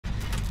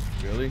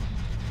Really?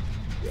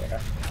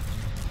 Yeah.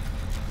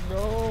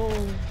 No.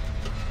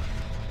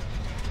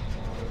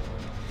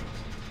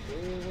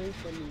 Stay away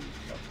from me,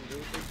 fucking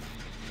Jason.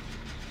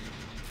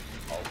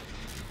 Oh.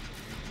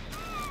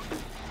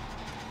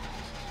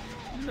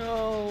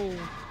 No.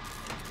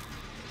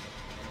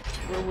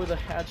 Where would the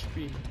hatch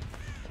be?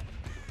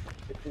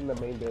 It's in the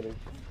main building.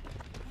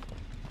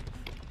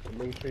 So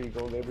make sure you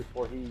go there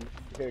before he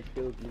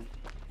kills me.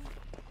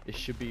 It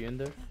should be in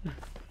there.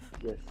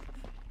 Yes.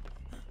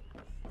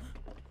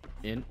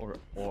 In or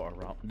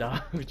around?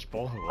 Nah, which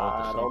ball?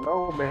 I don't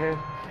know, man.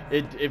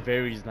 It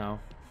varies now.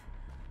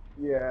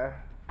 Yeah.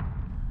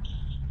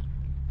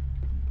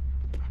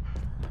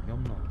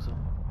 Yum nom so.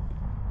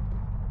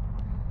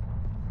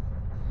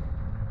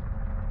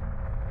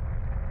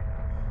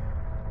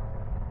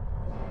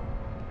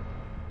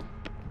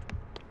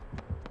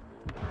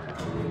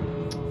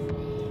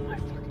 Oh my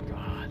fucking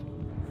god.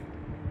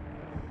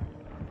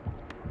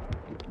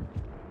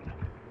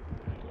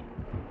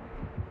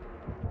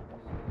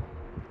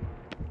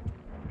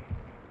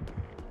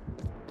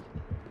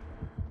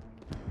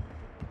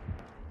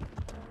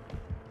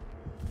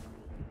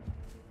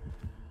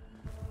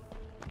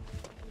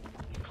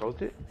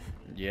 Closed it?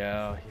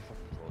 Yeah, he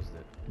fucking closed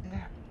it.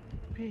 That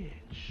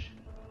bitch.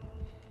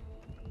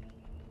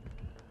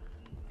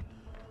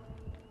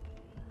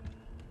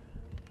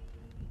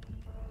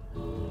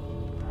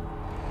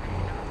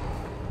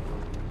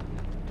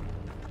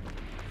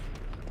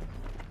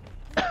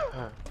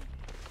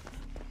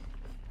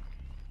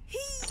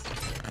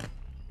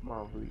 Come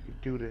on, we can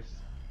do this.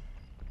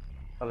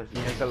 Unless He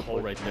has a hole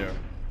right there.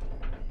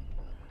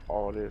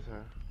 All this,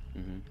 huh?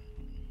 Mm-hmm.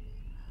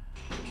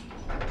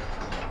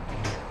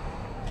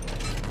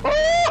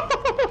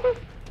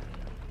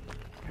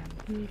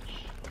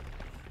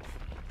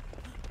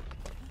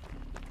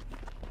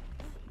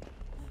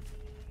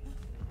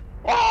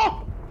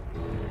 Oh!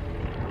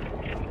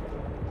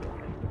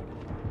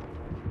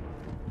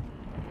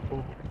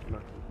 Oh, no.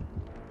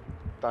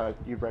 Thought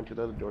you ran to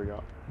the other door,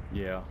 y'all.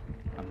 Yeah,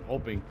 I'm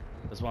hoping.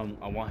 That's why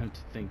I want him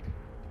to think.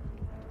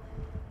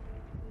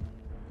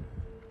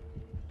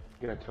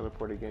 You're gonna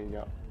teleport again,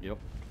 y'all. Yep.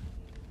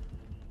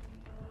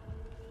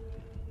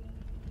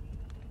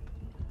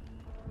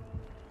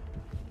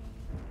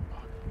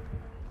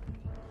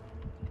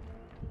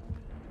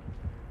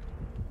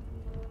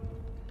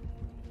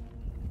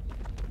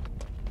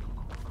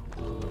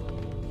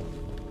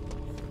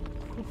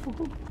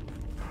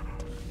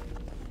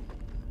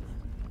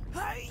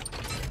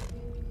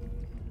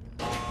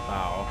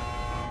 Ow.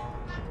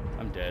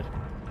 I'm dead.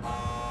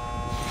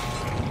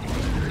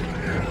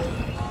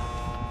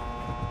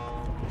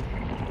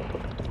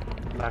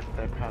 That's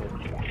that pallet.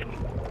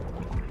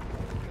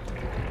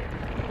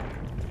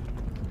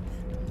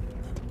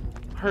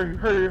 Hurry,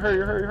 hurry,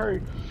 hurry, hurry,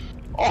 hurry.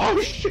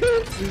 Oh shit!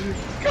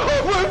 Go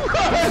and run!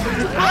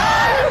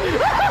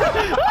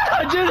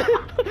 I did it!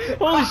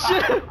 Holy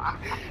shit!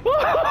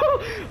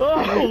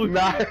 Oh,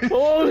 Nice.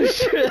 Holy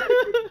shit!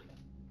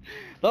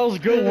 That was a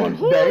good one.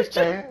 Holy Nice,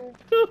 shit!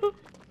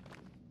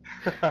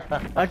 I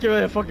can't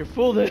believe I fucking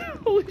fooled it.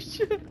 Holy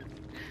shit!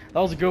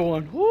 That was a good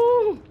one.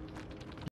 Woo!